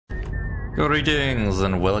Greetings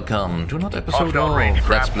and welcome to another episode Hostile range of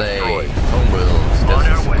Let's craft Play destroyed. Homeworld. On This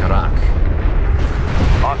is our way. Kharak.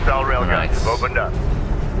 Hostile railguns Right. have opened up.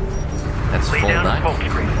 That's Lay full down night. smoke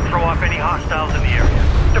screen. Throw off any hostiles in the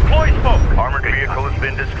area. Deploy smoke! Armored vehicle has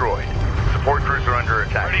been destroyed. Support crews are under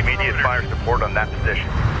attack. Immediate fire support on that position.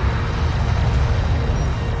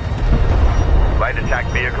 Light attack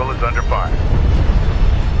vehicle is under fire.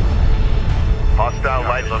 Hostile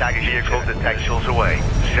light attack vehicle detected. Missiles away.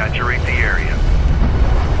 Saturate the area.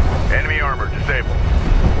 Enemy armor disabled.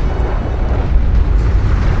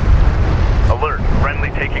 Alert. Friendly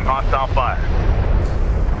taking hostile fire.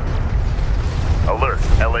 Alert.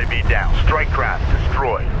 LAV down. Strike craft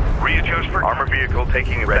destroyed. Readjust for armor vehicle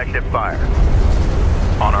taking effective fire.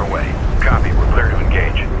 On our way. Copy. We're clear to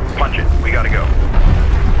engage. Punch it. We gotta go.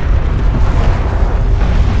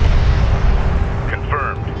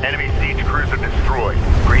 Confirmed. Enemy siege cruiser destroyed.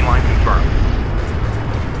 Green line confirmed.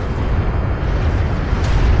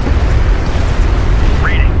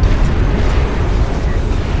 Reading.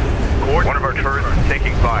 One of our turrets is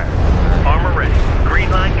taking fire. Armor ready. Green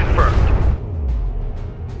line confirmed.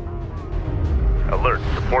 Alert.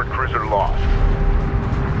 Support cruiser lost.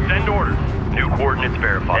 Send orders. New coordinates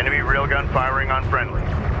verified. Enemy railgun firing on friendly.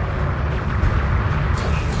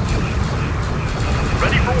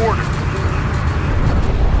 Ready for order.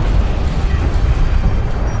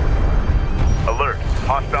 Alert.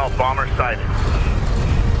 Hostile bomber sighted.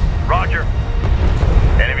 Roger.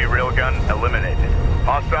 Enemy railgun eliminated.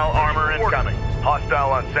 Hostile armor incoming.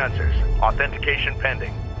 Hostile on sensors. Authentication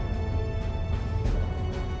pending.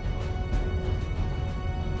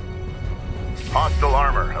 Hostile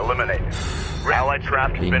armor eliminated. Allied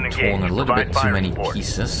craft has been Being engaged. torn a little Provide bit too fire many support.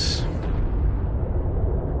 pieces.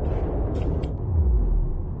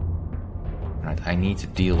 Right, I need to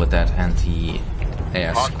deal with that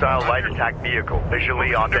anti-air Hostile squad. light attack vehicle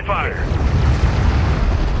visually authenticated.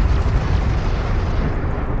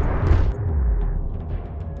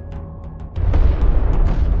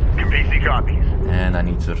 PC copies. And I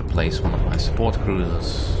need to replace one of my support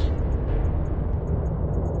cruisers.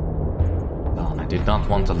 Oh, and I did not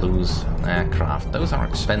want to lose an aircraft. Those are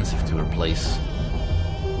expensive to replace.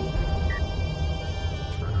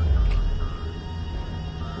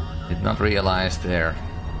 Did not realize their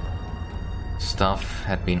stuff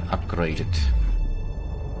had been upgraded.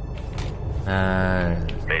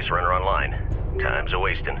 Base runner online. Time's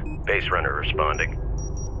a-wasting. Base runner responding.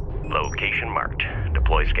 Location marked.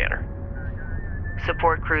 Deploy scanner.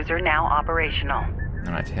 Support cruiser now operational.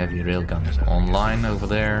 Alright, heavy railgun is online over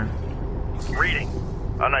there. Reading.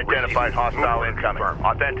 Unidentified hostile incoming.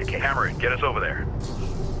 Authenticate. Hammer it. Get us over there.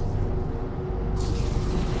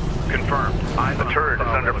 Confirmed. The turret is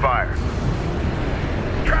under fire.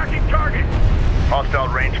 Tracking target. Hostile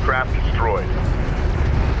range craft destroyed.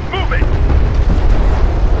 Move it!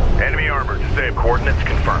 Enemy armor disabled. Coordinates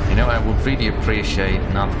confirmed. You know, I would really appreciate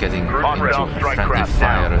not getting into Hostile a strike friendly craft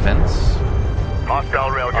fire down. events. Hostile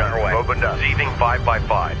railgun opened up. Seething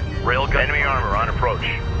 5x5. Railgun. Enemy armor on approach.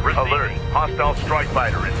 Alert. Hostile strike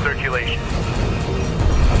fighter in circulation.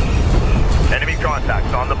 Enemy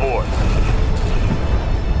contacts on the board.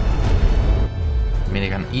 I mean, I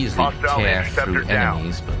can easily Hostile tear interceptor through down.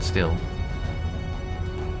 enemies, but still.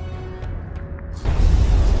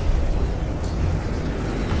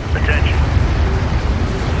 Attention.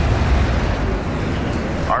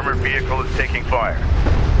 Armored vehicle is taking fire.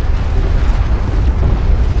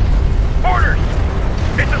 Orders!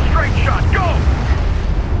 It's a straight shot. Go!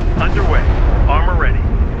 Underway. Armor ready.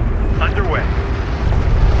 Underway.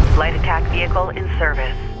 Light attack vehicle in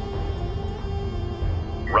service.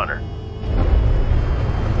 Runner.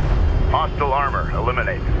 Hostile armor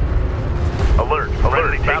eliminated. Alert.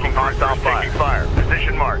 Alert. Taking hostile fire.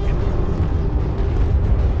 Position marked.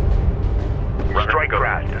 Strike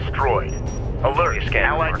craft destroyed. Alert.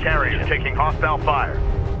 Allied carrier taking hostile fire.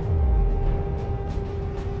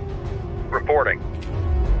 Reporting.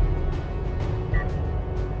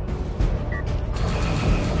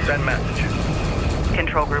 Send message.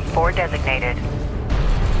 Control group 4 designated.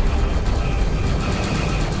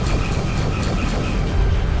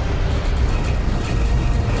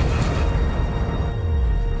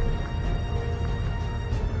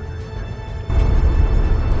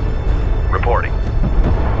 Reporting.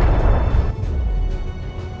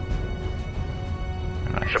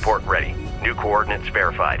 Alright, Support ready. New coordinates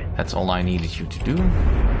verified. that's all I needed you to do.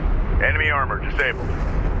 Enemy armor disabled.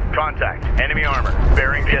 Contact. Enemy armor.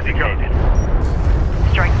 Bearing designated.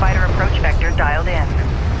 Strike fighter approach vector dialed in.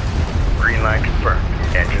 Green line confirmed.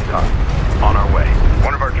 Engines on. On our way.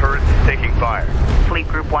 One of our turrets is taking fire. Fleet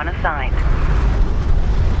Group 1 assigned.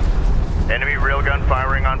 Enemy railgun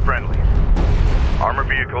firing on friendlies. Armor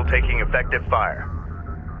vehicle taking effective fire.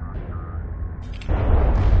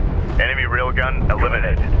 Enemy railgun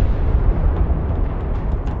eliminated.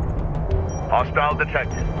 Hostile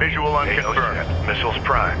detected. Visual unconfirmed. Missiles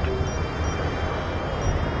primed.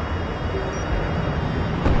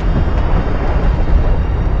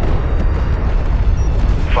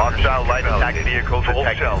 Hostile light attack vehicle Full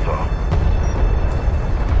detected. salvo.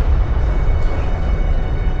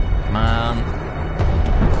 Come on.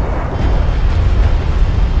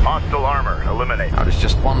 Hostile armor eliminated. Oh, there's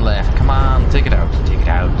just one left. Come on, take it out. Take it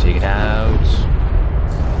out. Take it out.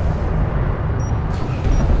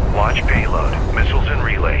 Launch payload. Missiles in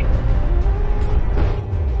relay.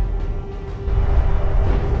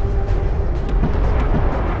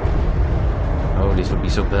 Oh, this would be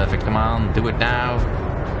so perfect. Come on, do it now.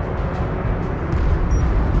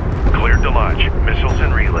 Cleared to launch. Missiles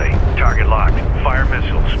in relay. Target locked. Fire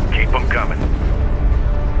missiles. Keep them coming.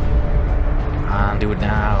 Come on, do it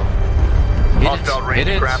now. Hit Hostile it. Hit range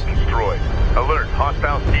it. craft destroyed. Alert.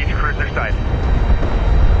 Hostile siege cruiser sighted.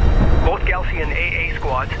 Both Galcian AA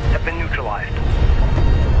squads have been neutralized.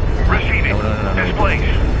 Receiving. No. Displace.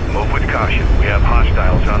 Move with caution. We have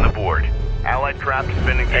hostiles on the board. Allied craft has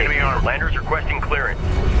been engaged. Enemy armed. Landers requesting clearance.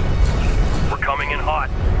 We're coming in hot.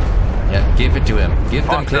 Yeah, give it to him. Give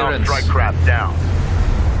them Hostile clearance. strike craft down.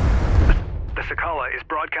 The Sakala is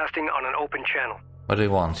broadcasting on an open channel. What do they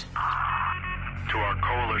want? To our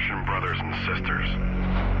coalition brothers and sisters,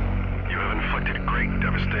 you have inflicted great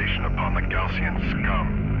devastation upon the Galcian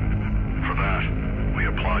scum. For that, we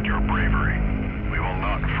applaud your bravery. We will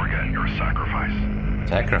not forget your sacrifice.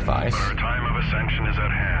 Sacrifice? But our time of ascension is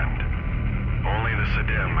at hand. Only the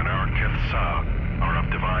Siidim and our Kithsa are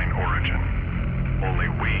of divine origin.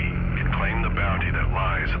 Only we can claim the bounty that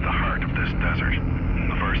lies at the heart of this desert.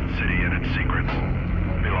 The first city and its secrets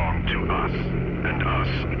belong to us, and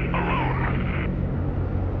us alone.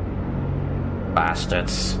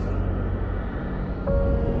 Bastards.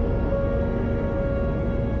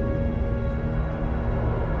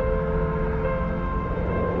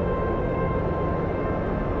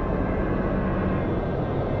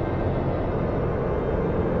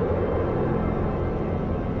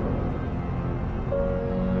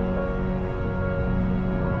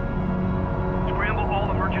 Scramble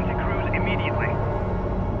all emergency crews immediately.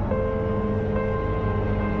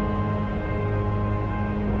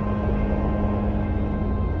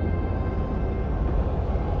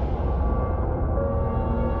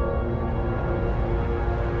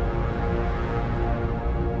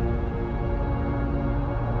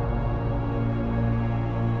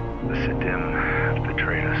 The Siidim have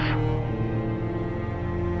betrayed us.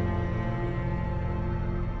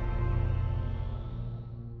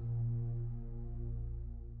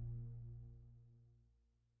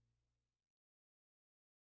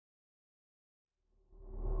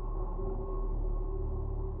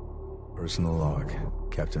 Personal log,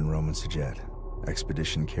 Captain Roman Sajet,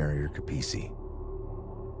 Expedition Carrier Capisi.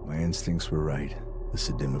 My instincts were right. The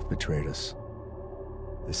Siidim have betrayed us.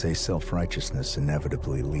 They say self-righteousness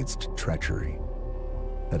inevitably leads to treachery,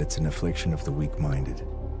 that it's an affliction of the weak-minded.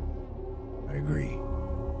 I agree.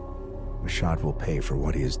 Mashad will pay for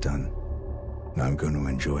what he has done, and I'm going to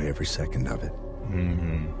enjoy every second of it.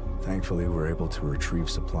 Thankfully, we're able to retrieve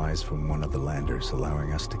supplies from one of the landers,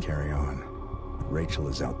 allowing us to carry on. Rachel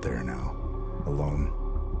is out there now, alone.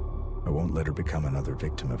 I won't let her become another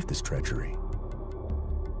victim of this treachery.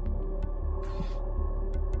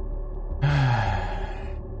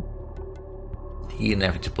 The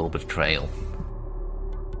inevitable betrayal.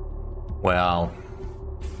 Well,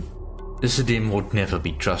 the Siidim would never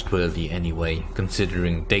be trustworthy anyway,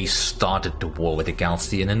 considering they started the war with the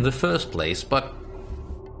Galcian in the first place, but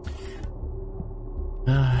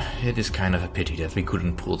it is kind of a pity that we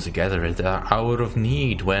couldn't pull together at our hour of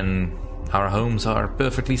need when our homes are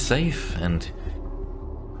perfectly safe and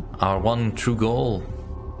our one true goal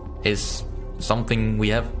is something we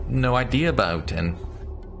have no idea about, and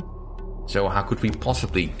so how could we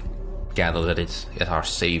possibly gather that it's our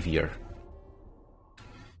savior?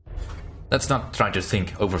 Let's not try to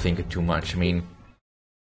overthink it too much. I mean,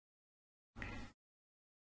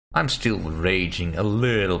 I'm still raging a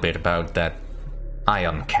little bit about that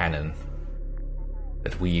ion cannon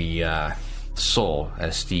that we saw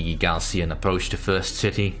as the Galcian approached the first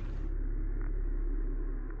city.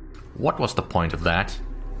 What was the point of that?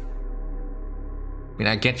 I mean,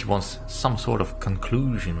 I get you want some sort of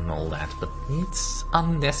conclusion and all that, but it's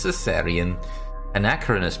unnecessary and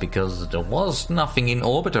anachronous because there was nothing in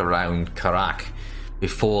orbit around Kharak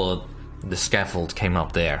before the scaffold came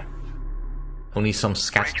up there. Only some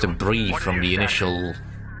scattered debris from the initial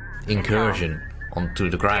incursion. onto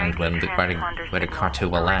the ground where the cartel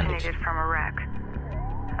will land. Originated from a wreck.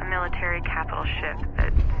 A military capital ship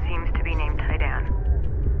that seems to be named Tidan.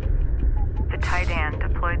 The Tidan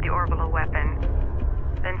deployed the orbital weapon,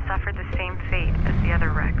 then suffered the same fate as the other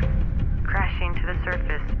wrecks, crashing to the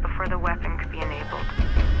surface before the weapon could be enabled.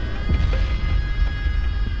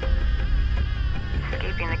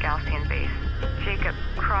 Escaping the Galcian base, Jacob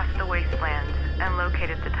crossed the wastelands and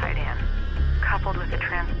located the Tidan. Coupled with a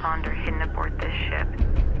transponder hidden aboard this ship,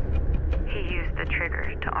 he used the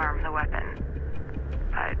trigger to arm the weapon.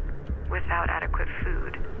 But without adequate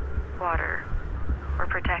food, water, or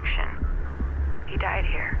protection, he died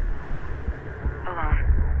here. Alone.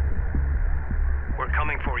 We're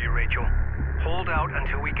coming for you, Rachel. Hold out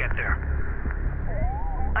until we get there.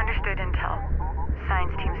 Understood, Intel.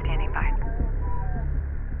 Science team standing by.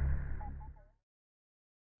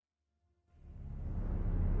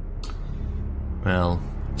 Well,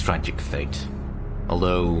 tragic fate.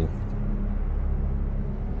 Although...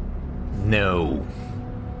 no.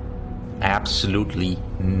 Absolutely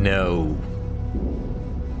no.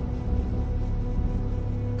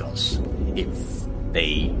 Because if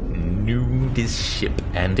they knew this ship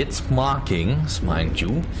and its markings, mind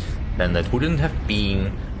you, then that wouldn't have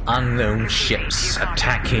been unknown ships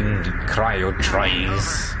attacking the cryo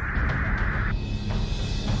trays.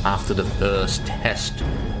 After the first test,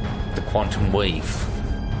 the quantum wave.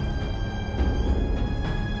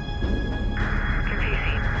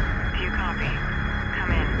 Capisi, do you copy?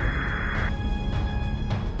 Come in.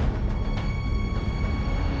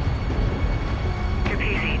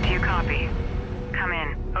 Capisi, do you copy? Come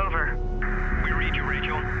in. Over. We read you,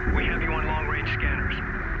 Rachel. We have you on long-range scanners.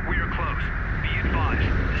 We are close. Be advised,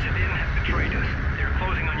 the Siidim have betrayed us. They are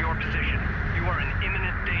closing on your position. You are in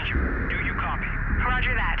imminent danger. Do you copy?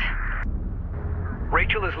 Roger that.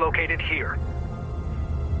 Rachel is located here.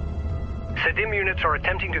 Siidim units are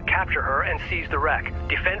attempting to capture her and seize the wreck.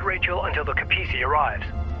 Defend Rachel until the Capisi arrives.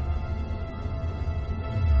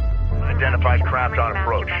 Identified craft on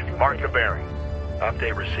approach. Mark the bearing.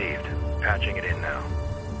 Update received. Patching it in now.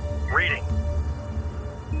 Reading.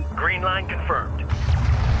 Green line confirmed.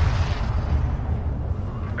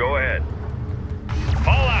 Go ahead.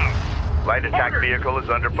 All out! Light attack vehicle is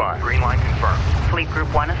under fire. Green line confirmed. Fleet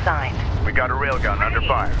Group 1 assigned. We got a railgun under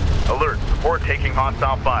fire. Alert. Support taking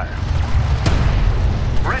hostile fire.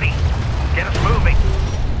 Ready. Get us moving.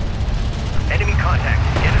 Enemy contact.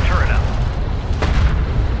 Get a turret up.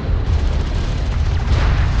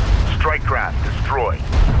 Strike craft destroyed.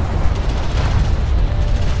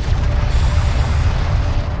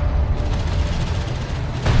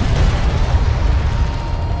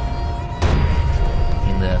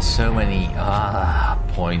 And there are so many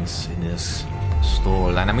points in this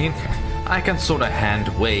storyline. I mean, I can sort of hand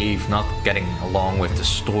wave not getting along with the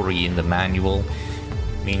story in the manual.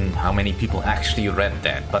 I mean, how many people actually read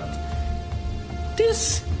that? But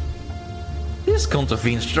this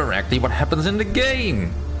contravenes directly what happens in the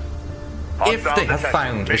game. If they have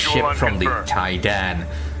found a ship from the Tidan,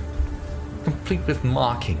 complete with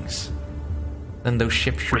markings, then those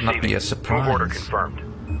ships should not be a surprise. Order confirmed.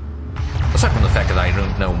 Aside from the fact that I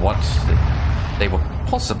don't know what they were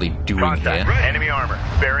possibly doing here. Enemy armor.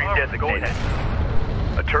 Bearing designated.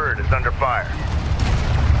 A turret is under fire.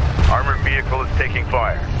 Armored vehicle is taking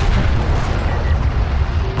fire.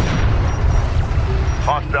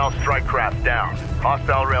 Hostile strike craft down.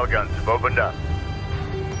 Hostile railguns have opened up.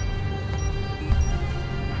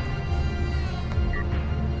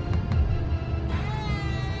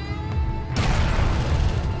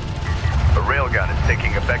 A railgun is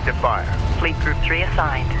taking effective fire. Fleet Group 3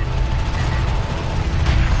 assigned.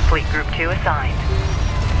 Fleet Group 2 assigned.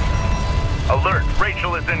 Alert!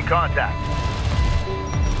 Rachel is in contact.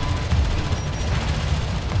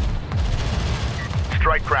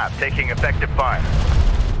 Strike craft taking effective fire.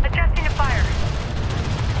 Adjusting to fire.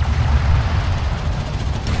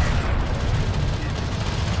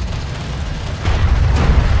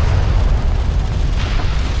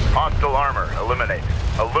 Hostile armor eliminated.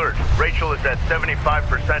 Alert! Rachel is at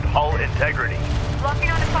 75% hull integrity. Locking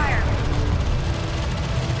onto fire.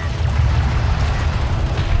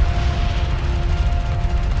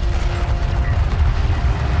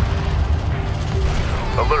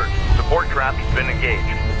 Alert! Support craft has been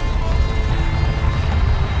engaged.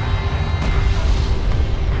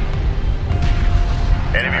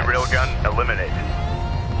 Enemy railgun eliminated.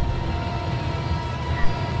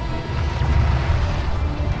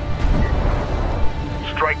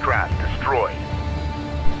 Strike craft destroyed.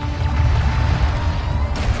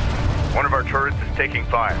 One of our turrets is taking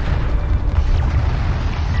fire.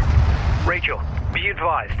 Rachel, be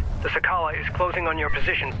advised. The Sakala is closing on your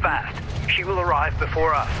position fast. She will arrive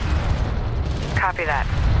before us. Copy that.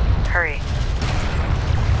 Hurry.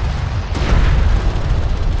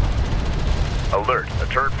 Alert, a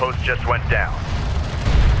turret post just went down.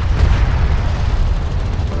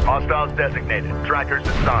 Hostiles designated, trackers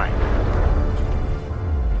assigned.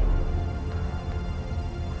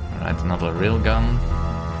 Alright, another railgun.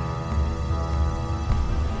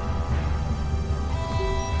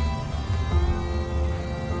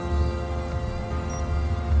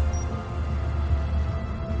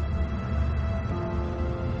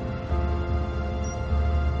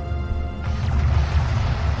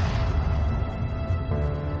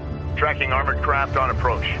 Tracking armored craft on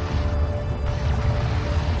approach.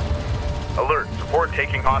 Alert, support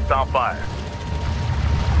taking hostile fire.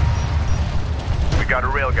 We got a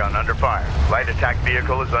railgun under fire. Light attack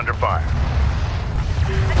vehicle is under fire.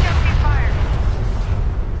 Adjusting fire.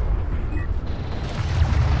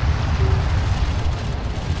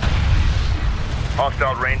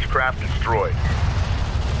 Hostile range craft destroyed.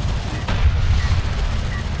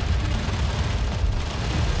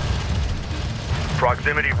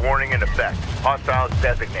 Proximity warning in effect. Hostiles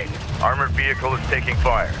designated. Armored vehicle is taking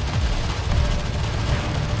fire.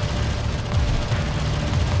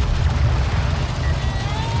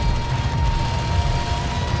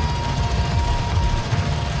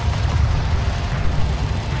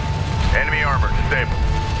 Enemy armor disabled.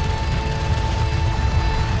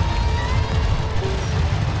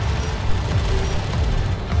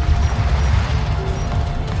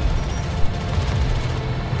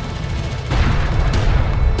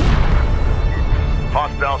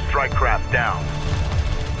 Hostile strike craft down.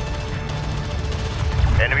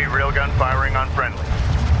 Enemy railgun firing on friendly.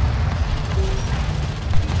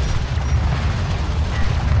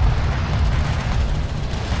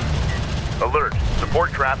 Alert,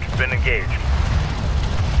 support craft has been engaged.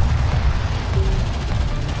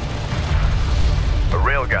 A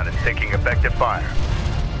railgun is taking effective fire.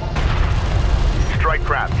 Strike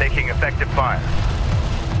craft taking effective fire.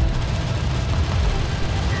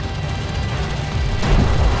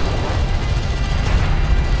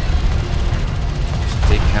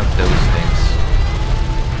 Take out those things.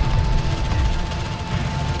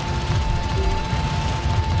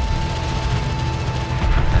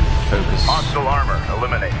 And focus Hostile armor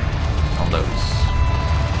eliminated. on those.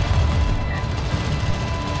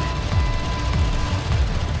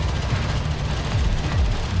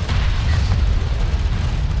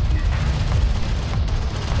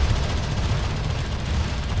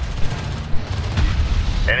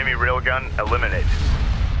 Enemy railgun eliminated.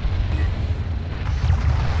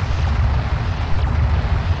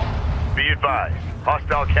 Be advised,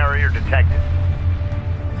 hostile carrier detected.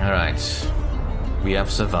 Alright. We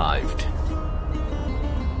have survived.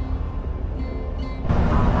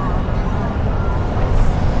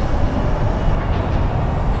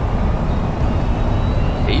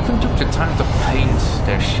 They even took the time to paint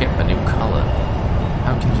their ship a new color.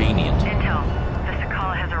 How convenient. Intel. The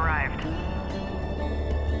Sakala has arrived.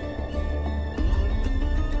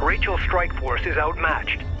 Rachel's strike force is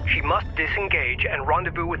outmatched. She must disengage and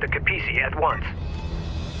rendezvous with the Kapisi at once.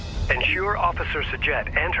 Ensure Officer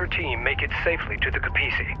Sajed and her team make it safely to the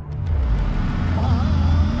Kapisi.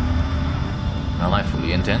 Well, I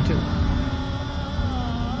fully intend to.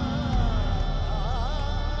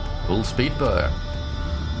 Full speed burn.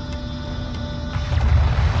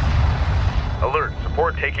 Alert,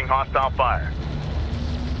 support taking hostile fire.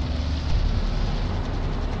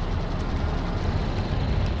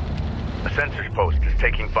 A sensors post is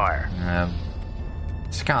taking fire.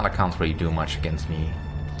 Scala can't really do much against me.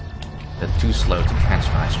 They're too slow to catch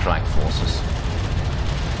my strike forces.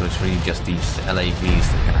 So it's really just these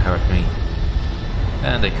LAVs that can hurt me.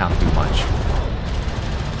 And they can't do much.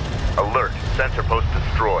 Alert, sensor post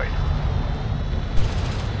destroyed.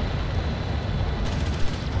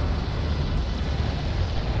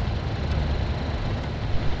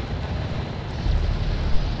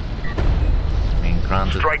 I mean,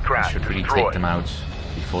 granted, Strike I craft should really destroyed. take them out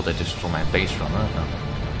before they destroy my base runner. No.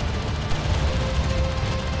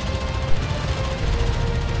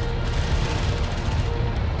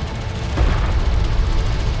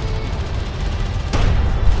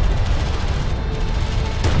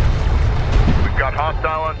 Got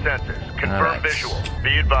hostile on sensors. Confirm Alright. visual.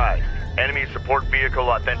 Be advised. Enemy support vehicle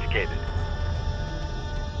authenticated.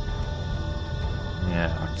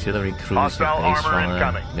 Yeah, artillery cruiser, Hostile base armor runner,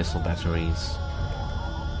 incoming. missile batteries.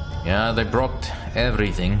 Yeah, they brought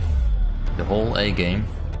everything. The whole A game.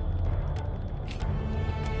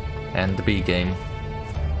 And the B game.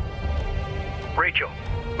 Rachel,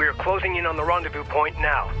 we are closing in on the rendezvous point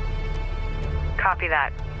now. Copy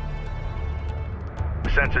that.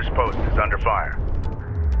 Sensors post is under fire.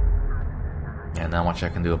 Yeah, not much I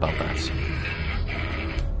can do about that.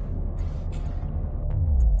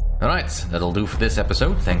 Alright, that'll do for this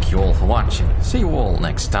episode. Thank you all for watching. See you all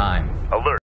next time. Alert.